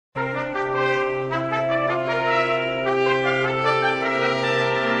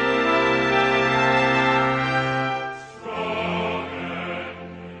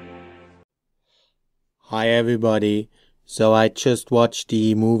Hi everybody. So I just watched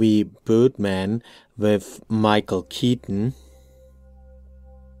the movie Birdman with Michael Keaton,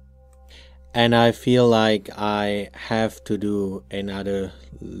 and I feel like I have to do another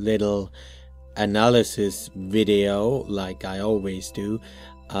little analysis video like I always do,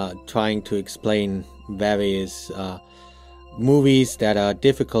 trying to explain various movies that are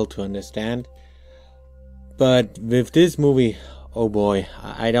difficult to understand. But with this movie, oh boy,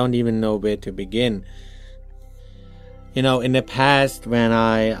 I don't even know where to begin. You know, in the past, when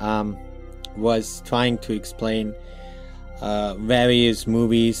I was trying to explain various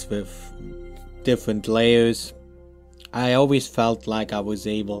movies with different layers, I always felt like I was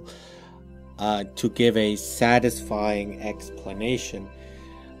able to give a satisfying explanation.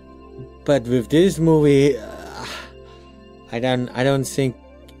 But with this movie, I don't think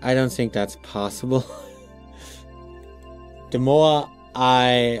that's possible. The more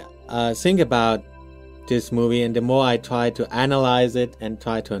I think about this movie and the more I try to analyze it and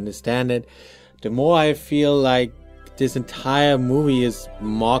try to understand it, the more I feel like this entire movie is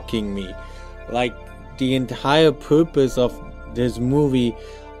mocking me. Like, the entire purpose of this movie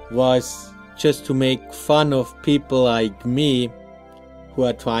was just to make fun of people like me who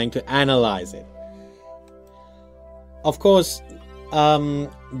are trying to analyze it. Of course,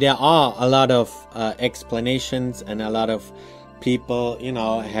 there are a lot of explanations, and a lot of people,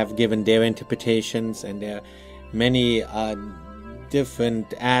 have given their interpretations, and there are many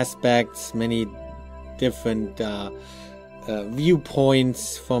different aspects, many different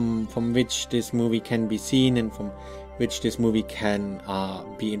viewpoints from which this movie can be seen and from which this movie can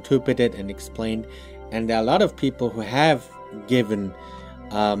be interpreted and explained. And there are a lot of people who have given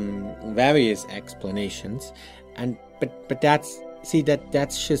various explanations, but that's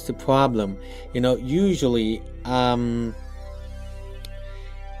just the problem.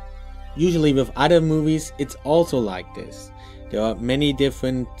 Usually with other movies, it's also like this. There are many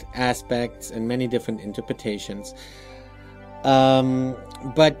different aspects and many different interpretations.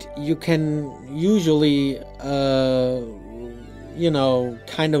 But you can usually,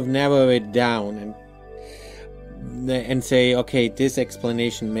 kind of narrow it down and say, okay, this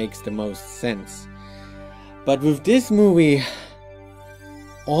explanation makes the most sense. But with this movie,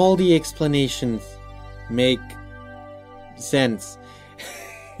 all the explanations make sense.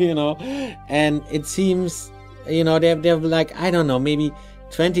 And it seems, they're like, I don't know, maybe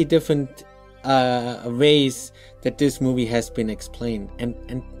 20 different ways that this movie has been explained,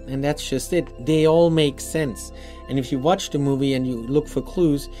 and that's just it. They all make sense, and if you watch the movie and you look for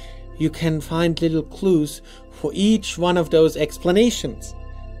clues, you can find little clues for each one of those explanations.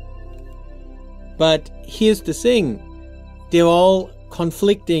 But here's the thing, they're all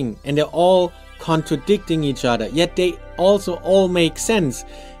conflicting and they're all contradicting each other, yet they also all make sense,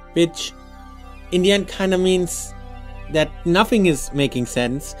 which in the end kind of means that nothing is making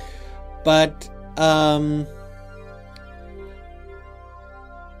sense. But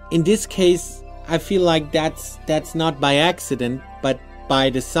in this case, I feel like that's not by accident, but by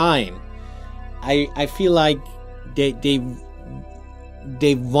design. I feel like they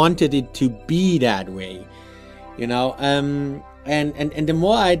wanted it to be that way, and the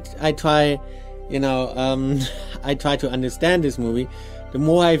more I try, I try to understand this movie, the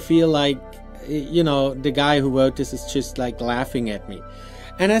more I feel like, the guy who wrote this is just like laughing at me.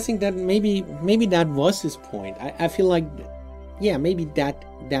 And I think that maybe that was his point. I feel like, yeah, maybe that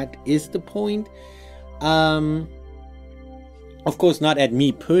is the point. Of course, not at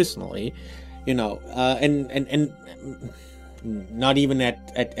me personally, and not even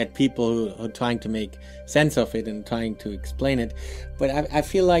at people who are trying to make sense of it and trying to explain it. But I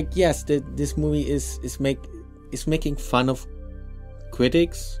feel like, yes, this movie is making fun of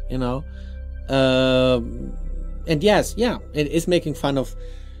critics, and yes, yeah, it is making fun of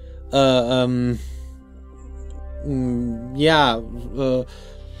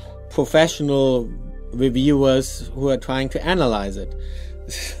professional reviewers who are trying to analyze it.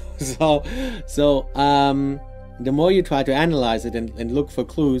 So the more you try to analyze it and look for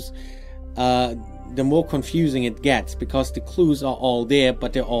clues, the more confusing it gets, because the clues are all there,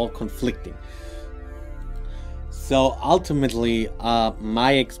 but they're all conflicting. So ultimately,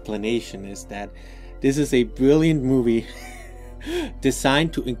 my explanation is that this is a brilliant movie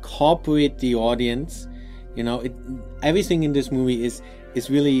designed to incorporate the audience. Everything in this movie is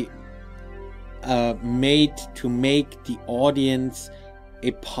really made to make the audience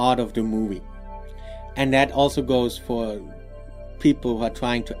a part of the movie. And that also goes for people who are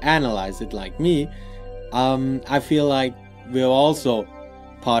trying to analyze it like me. I feel like we're also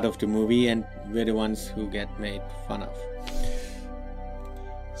part of the movie, and we're the ones who get made fun of.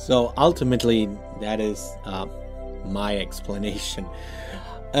 So ultimately, that is my explanation.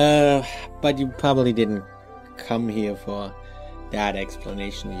 But you probably didn't come here for that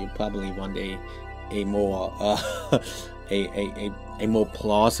explanation. You probably want a more a more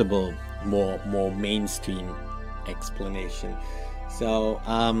plausible, more mainstream explanation. So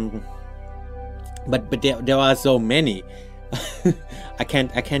but there are so many. I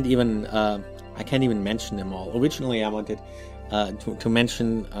can't even mention them all. Originally, I wanted to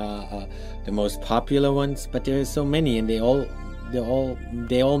mention the most popular ones, but there are so many, and they all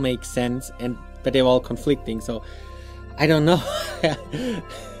make sense, but they're all conflicting. So I don't know.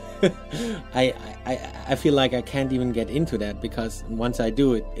 I feel like I can't even get into that, because once I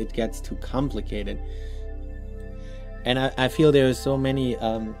do it gets too complicated. And I feel there are so many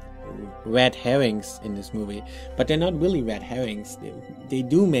red herrings in this movie, but they're not really red herrings. They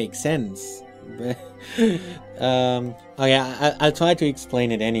do make sense. I'll try to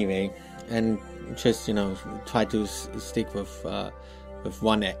explain it anyway, and just try to stick with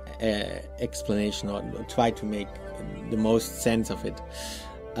one explanation, or try to make the most sense of it.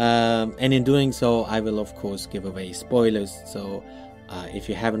 And in doing so, I will of course give away spoilers. So if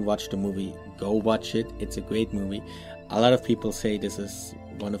you haven't watched the movie, go watch it. It's a great movie. A lot of people say this is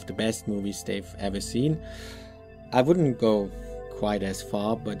one of the best movies they've ever seen. I wouldn't go quite as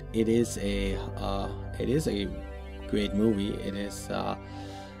far, but it is a great movie. It is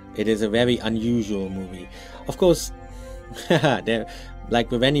a very unusual movie. Of course, like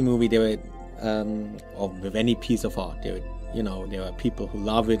with any movie, or with any piece of art, there are people who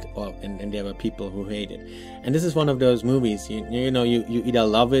love it, and there are people who hate it. And this is one of those movies, you either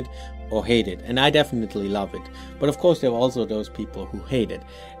love it or hate it. And I definitely love it. But of course, there are also those people who hate it.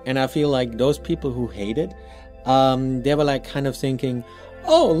 And I feel like those people who hate it, they were like kind of thinking,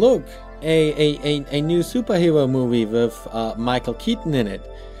 oh, look, a new superhero movie with Michael Keaton in it.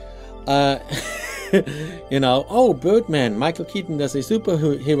 Oh, Birdman, Michael Keaton does a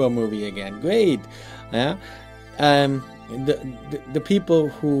superhero movie again. Great. Yeah. The people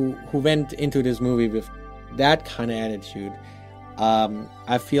who went into this movie with that kind of attitude,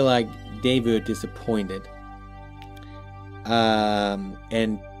 I feel like they were disappointed,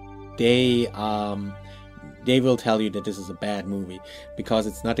 and they will tell you that this is a bad movie, because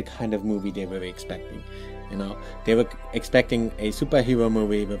it's not the kind of movie they were expecting. They were expecting a superhero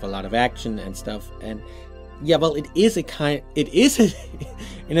movie with a lot of action and stuff, and yeah, well, in a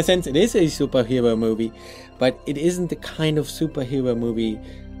sense, it is a superhero movie, but it isn't the kind of superhero movie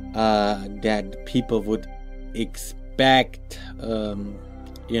that people would expect,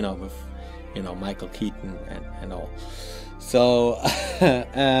 with Michael Keaton and all. So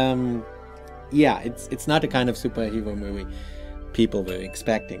yeah, it's not the kind of superhero movie people were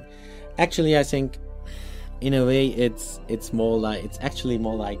expecting. Actually, I think in a way it's actually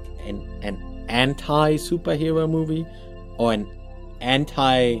more like an anti-superhero movie, or an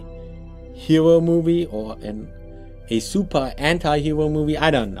anti-hero movie, or a super anti-hero movie.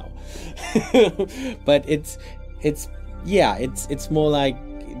 I don't know. But it's more like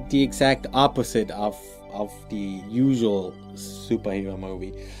the exact opposite of the usual superhero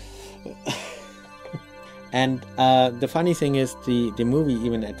movie. And the funny thing is, the movie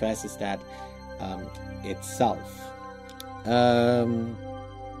even addresses that itself. And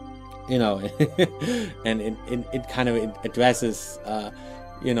it kind of addresses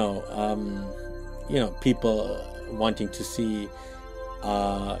people wanting to see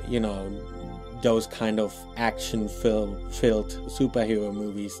those kind of action filled superhero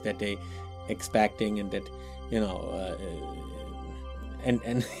movies that they expecting, and that and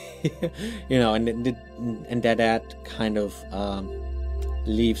that kind of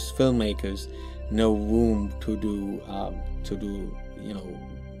leaves filmmakers no room to do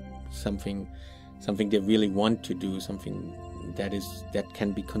something they really want to do, something that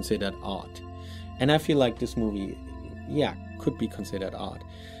can be considered art. And I feel like this movie, could be considered art.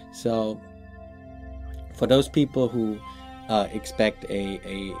 So for those people who expect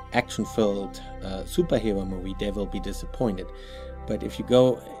a action-filled superhero movie, they will be disappointed. But if you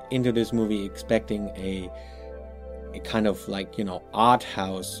go into this movie expecting a kind of like art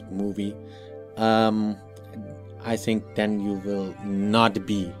house movie, I think then you will not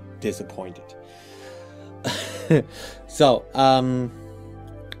be disappointed. So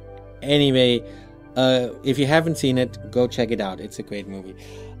anyway, if you haven't seen it, go check it out. It's a great movie.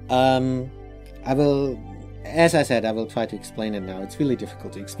 As I said, I will try to explain it now. It's really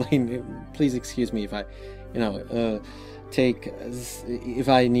difficult to explain. Please excuse me if I if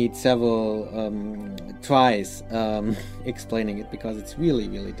I need several tries explaining it, because it's really,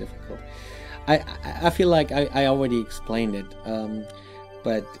 really difficult. I feel like I already explained it,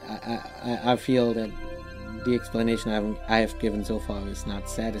 but I feel that the explanation I have given so far is not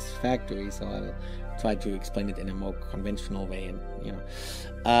satisfactory, so I will try to explain it in a more conventional way,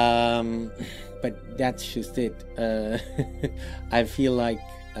 and but that's just it. I feel like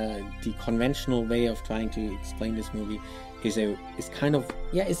the conventional way of trying to explain this movie is kind of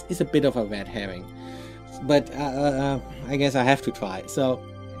is a bit of a red herring, but I guess I have to try. So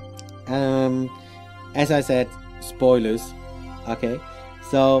as I said, spoilers. Okay,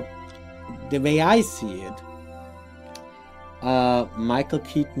 so the way I see it, Michael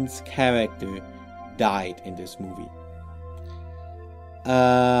Keaton's character died in this movie.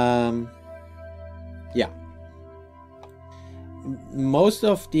 Most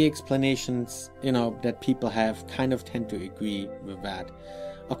of the explanations, that people have kind of tend to agree with that.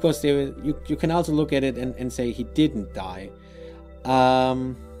 Of course, you can also look at it and say he didn't die.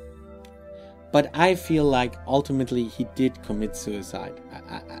 But I feel like ultimately he did commit suicide.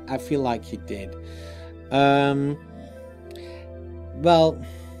 I feel like he did. Well,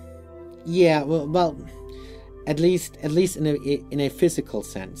 at least in a physical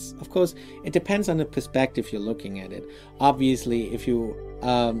sense. Of course, it depends on the perspective you're looking at it. Obviously, if you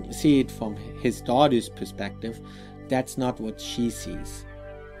see it from his daughter's perspective, that's not what she sees.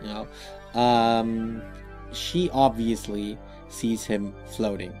 She obviously sees him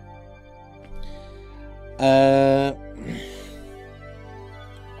floating.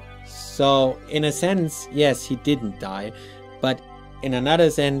 So in a sense, yes, he didn't die, but in another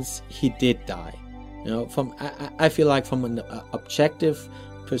sense, he did die. I feel like from an objective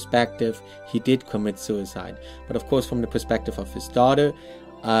perspective, he did commit suicide. But of course, from the perspective of his daughter,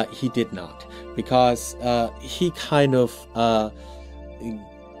 he did not, because he kind of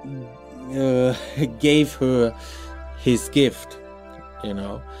gave her his gift,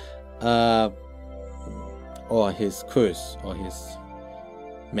 or his curse, or his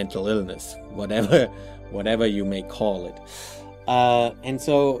mental illness, whatever you may call it. And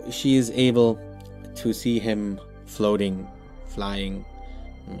so she is able to see him floating, flying.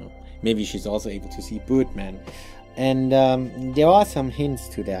 Maybe she's also able to see Birdman. And there are some hints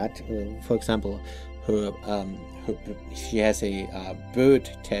to that. For example, she has a bird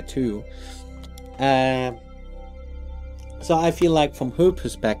tattoo. So I feel like from her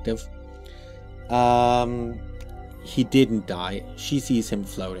perspective, he didn't die. She sees him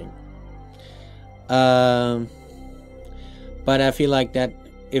floating. But I feel like that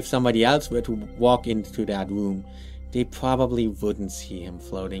if somebody else were to walk into that room, they probably wouldn't see him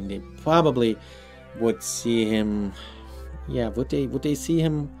floating. They probably would see him. Yeah, would they see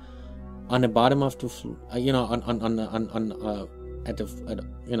him on the bottom of the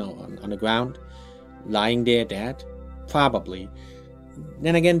on the ground, lying there dead? Probably.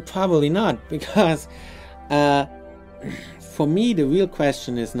 Then again, probably not, because for me the real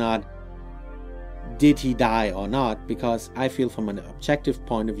question is not did he die or not, because I feel from an objective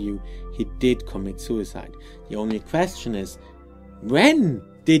point of view he did commit suicide. The only question is, when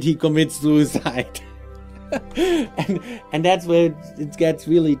did he commit suicide? and that's where it gets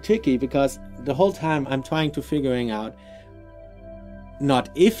really tricky, because the whole time I'm trying to figuring out not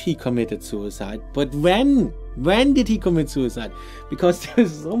if he committed suicide, but when did he commit suicide, because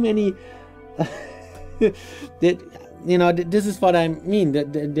there's so many that this is what I mean,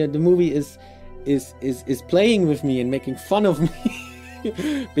 that the movie is playing with me and making fun of me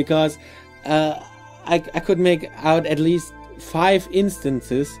because I could make out at least 5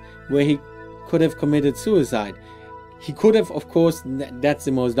 instances where he could have committed suicide. He could have, of course, that's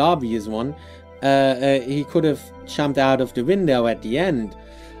the most obvious one, he could have jumped out of the window at the end,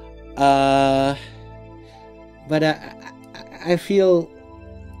 but I feel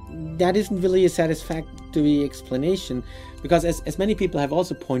that isn't really a satisfactory explanation, because as many people have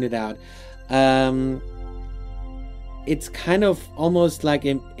also pointed out, it's kind of almost like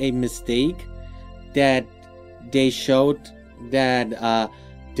a mistake that they showed that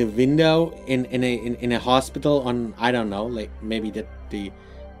the window in a hospital on, I don't know, like maybe the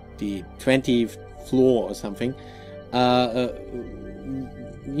 20th floor or something, that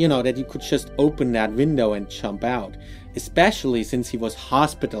you could just open that window and jump out, especially since he was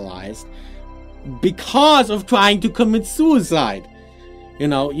hospitalized because of trying to commit suicide.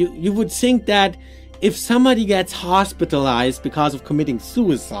 You would think that if somebody gets hospitalized because of committing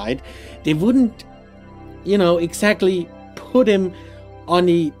suicide, they wouldn't, exactly put him on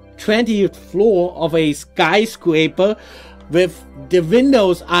the 20th floor of a skyscraper with the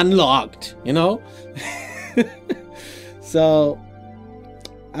windows unlocked, So,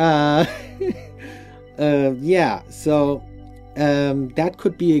 that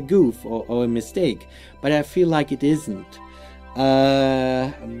could be a goof or a mistake, but I feel like it isn't.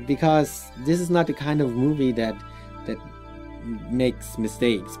 Because this is not the kind of movie that makes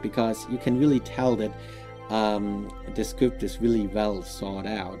mistakes, because you can really tell that the script is really well thought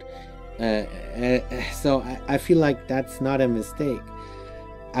out. So I feel like that's not a mistake.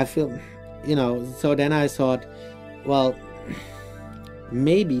 I feel, so then I thought, well,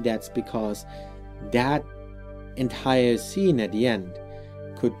 maybe that's because that entire scene at the end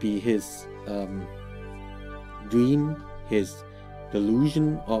could be his dream, his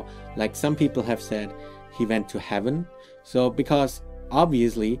delusion, or like some people have said, he went to heaven. So because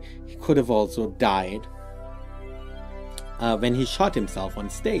obviously he could have also died when he shot himself on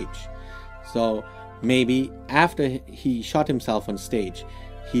stage. So maybe after he shot himself on stage,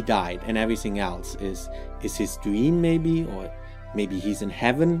 he died, and everything else is his dream, maybe, or maybe he's in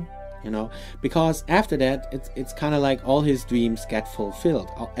heaven, because after that it's kind of like all his dreams get fulfilled,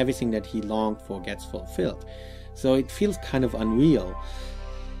 everything that he longed for gets fulfilled. So it feels kind of unreal.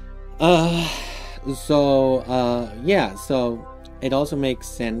 So it also makes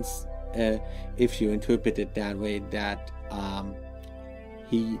sense if you interpret it that way, that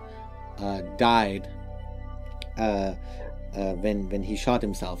he died when he shot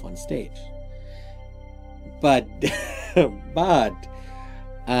himself on stage. But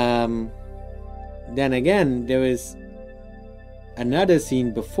then again, there is another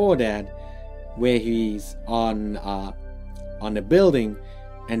scene before that where he's on a building,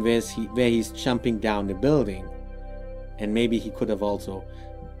 and where he's jumping down the building, and maybe he could have also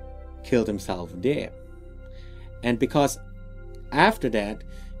killed himself there. And because after that,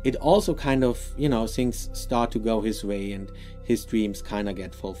 it also kind of, things start to go his way and his dreams kind of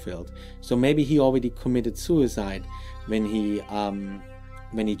get fulfilled. So maybe he already committed suicide when he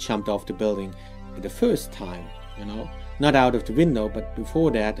jumped off the building the first time, not out of the window, but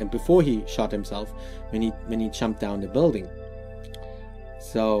before that, and before he shot himself, when he jumped down the building.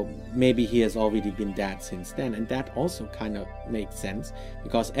 So maybe he has already been dead since then, and that also kind of makes sense,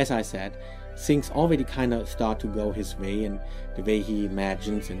 because as I said, things already kind of start to go his way, and the way he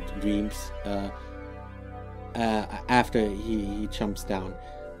imagines and dreams after he jumps down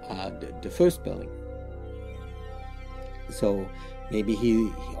the first building. So maybe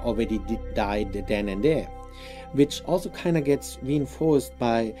he already died then and there, which also kind of gets reinforced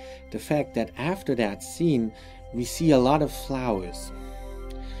by the fact that after that scene we see a lot of flowers.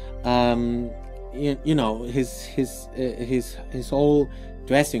 His whole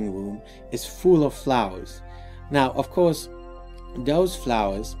dressing room is full of flowers. Now, of course, those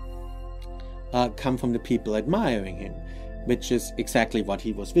flowers come from the people admiring him, which is exactly what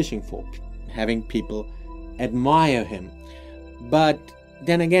he was wishing for, having people admire him. But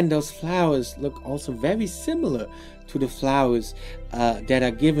then again, those flowers look also very similar to the flowers that are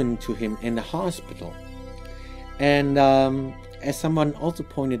given to him in the hospital. And as someone also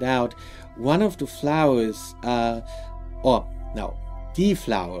pointed out, one of the flowers, the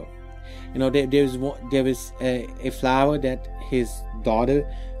flower, there is a flower that his daughter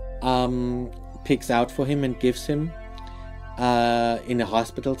picks out for him and gives him in the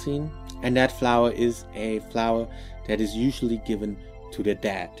hospital scene, and that flower is a flower that is usually given to the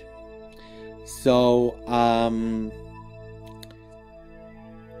dead. So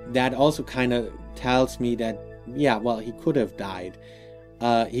that also kind of tells me that he could have died.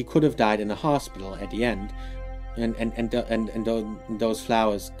 He could have died in a hospital at the end, and those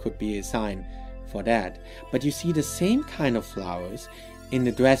flowers could be a sign for that. But you see the same kind of flowers in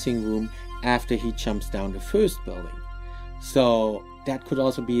the dressing room after he jumps down the first building. So that could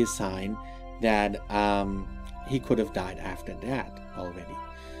also be a sign that he could have died after that already.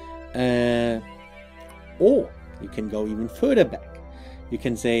 Or you can go even further back. You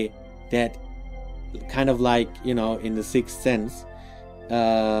can say that, kind of like, in The Sixth Sense,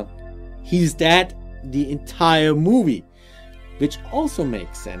 he's dead the entire movie, which also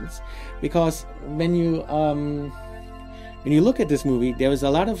makes sense, because when you look at this movie, there is a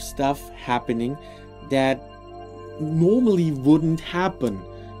lot of stuff happening that normally wouldn't happen,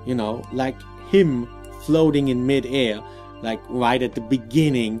 like him floating in midair, like right at the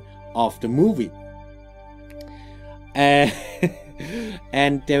beginning of the movie. And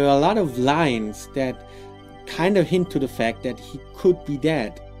there are a lot of lines that kind of hint to the fact that he could be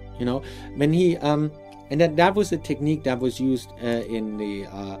dead, when he and that was a technique that was used in the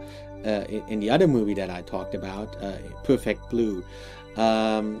other movie that I talked about, Perfect Blue,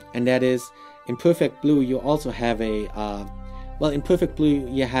 and that is, in Perfect Blue you also have in Perfect Blue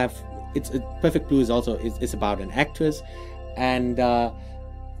you have Perfect Blue is about an actress, and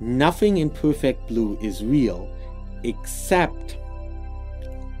nothing in Perfect Blue is real except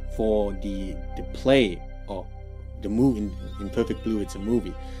for the play, or the movie in Perfect Blue, it's a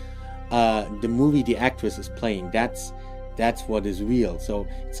movie. The movie the actress is playing, that's what is real. So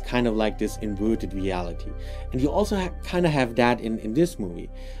it's kind of like this inverted reality, and you also kind of have that in this movie.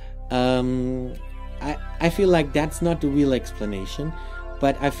 I feel like that's not the real explanation,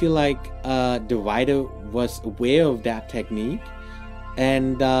 but I feel like the writer was aware of that technique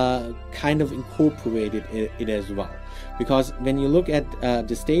and kind of incorporated it as well. Because when you look at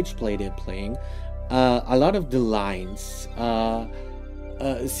the stage play they're playing, a lot of the lines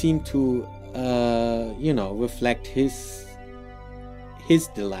seem to reflect his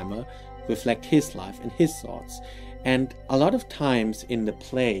dilemma, reflect his life and his thoughts. And a lot of times in the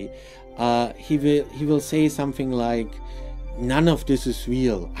play, he will say something like, "None of this is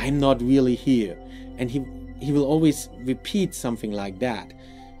real. I'm not really here." And he will always repeat something like that,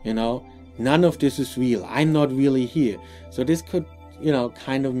 "None of this is real. I'm not really here." So this could,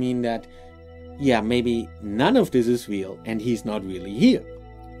 kind of mean that, yeah, maybe none of this is real and he's not really here,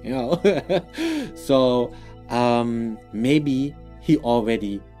 So maybe he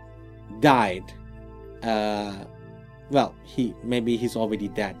already died. Maybe he's already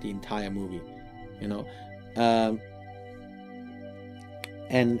dead the entire movie,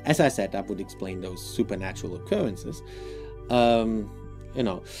 and as I said, that would explain those supernatural occurrences, and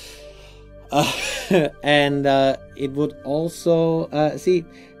it would also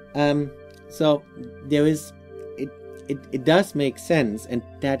so there is it does make sense, and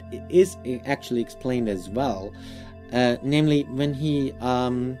that is actually explained as well, namely when he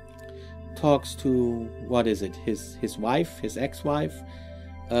talks to, what is it, his wife, his ex-wife,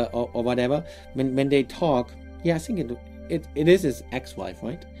 or whatever. When they talk, yeah, I think it is his ex-wife,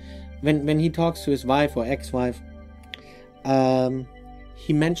 right? When he talks to his wife or ex-wife,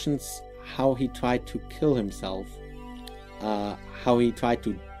 he mentions how he tried to kill himself, how he tried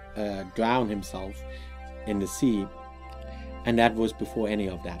to drown himself in the sea, and that was before any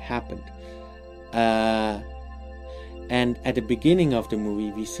of that happened. And at the beginning of the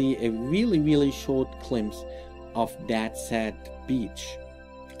movie, we see a really, really short glimpse of that sad beach.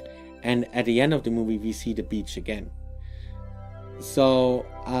 And at the end of the movie, we see the beach again. So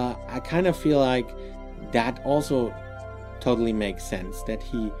I kind of feel like that also totally makes sense, that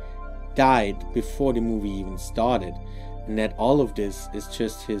he died before the movie even started, and that all of this is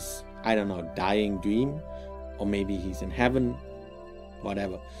just his, I don't know, dying dream, or maybe he's in heaven,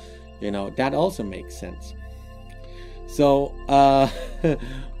 whatever. That also makes sense. So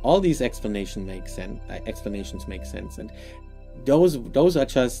all these explanations make sense, and those are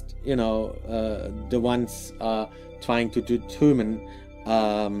just the ones trying to determine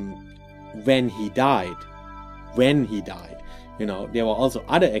when he died. There were also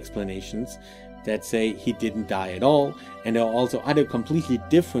other explanations that say he didn't die at all, and there are also other completely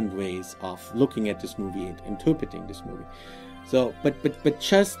different ways of looking at this movie and interpreting this movie. So, but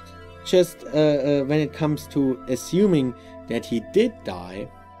just when it comes to assuming that he did die,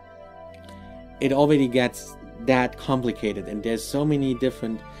 it already gets that complicated, and there's so many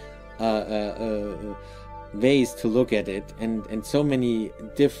different ways to look at it, and so many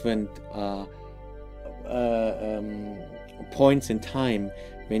different points in time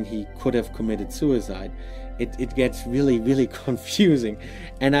when he could have committed suicide. It gets really, really confusing,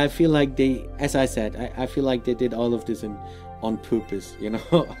 and I feel like they, as I said, I feel like they did all of this on purpose,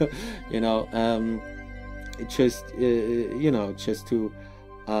 just to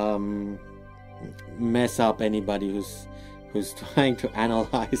mess up anybody who's trying to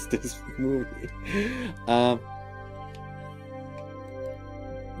analyze this movie.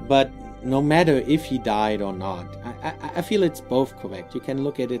 But no matter if he died or not, I feel it's both correct. You can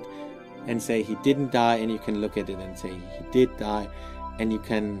look at it and say he didn't die, and you can look at it and say he did die, and you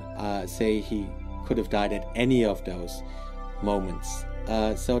can say he could have died at any of those moments.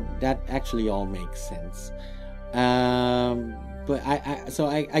 So that actually all makes sense. But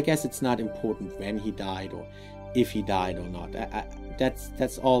I guess it's not important when he died or if he died or not.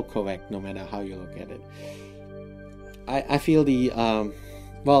 That's all correct, no matter how you look at it. I feel the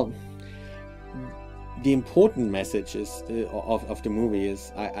important message is of the movie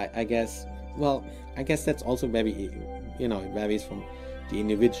is, I guess that's also very, it varies from the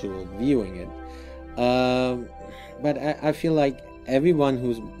individual viewing it. But I feel like everyone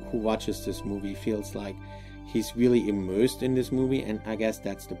who watches this movie feels like he's really immersed in this movie, and I guess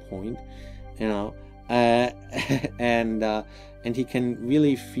that's the point, and he can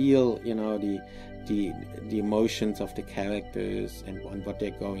really feel, the emotions of the characters and what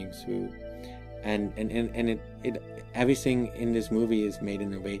they're going through, and it everything in this movie is made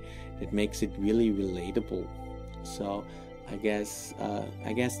in a way that makes it really relatable. So I guess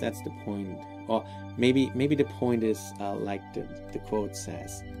that's the point. Or maybe the point is like the quote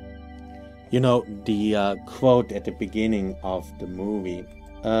says. You know, the quote at the beginning of the movie,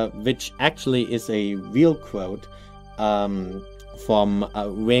 which actually is a real quote from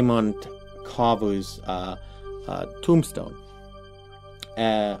Raymond Carver's tombstone.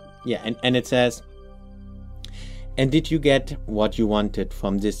 Yeah, and it says, "And did you get what you wanted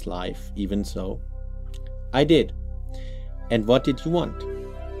from this life, even so? I did. And what did you want?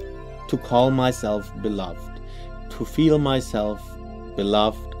 To call myself beloved, to feel myself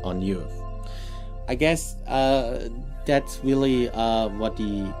beloved on earth." I guess that's really what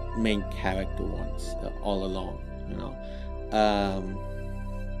the main character wants all along, you know.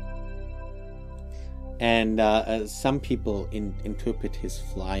 And some people interpret his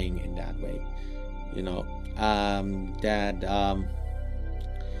flying in that way, you know, that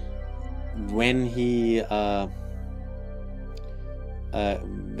when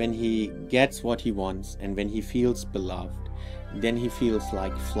he gets what he wants and when he feels beloved, then he feels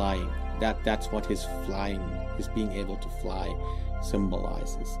like flying. That's what his flying, his being able to fly,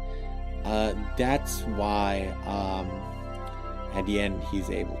 symbolizes. That's why at the end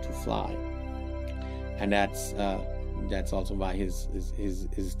he's able to fly, and that's also why his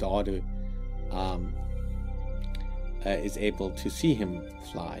daughter is able to see him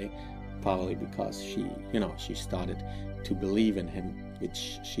fly, probably because she started to believe in him,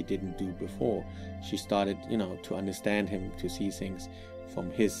 which she didn't do before. She started, to understand him, to see things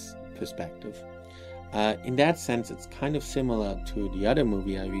from his perspective. In that sense, it's kind of similar to the other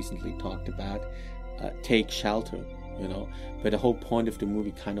movie I recently talked about, Take Shelter, but the whole point of the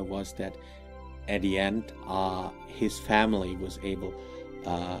movie kind of was that at the end, his family was able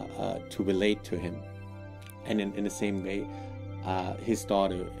to relate to him. And in the same way, his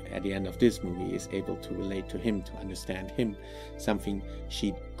daughter at the end of this movie is able to relate to him, to understand him, something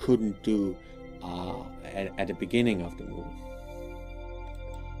she couldn't do at the beginning of the movie.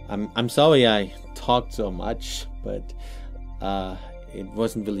 I'm sorry I talked so much, but it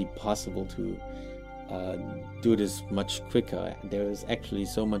wasn't really possible to do this much quicker. There is actually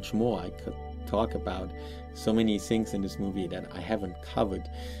so much more I could talk about, so many things in this movie that I haven't covered.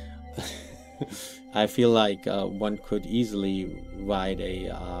 I feel like one could easily write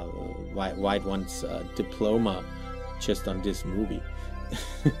one's diploma just on this movie.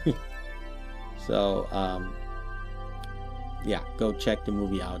 So yeah, go check the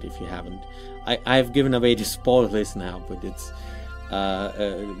movie out if you haven't. I've given away the spoilers now, but it's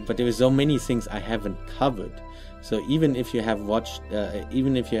but there are so many things I haven't covered. So even if you have watched,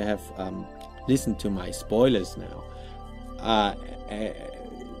 even if you have listened to my spoilers now,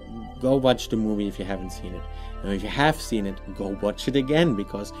 go watch the movie if you haven't seen it. And if you have seen it, go watch it again,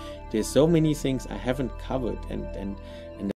 because there's so many things I haven't covered, and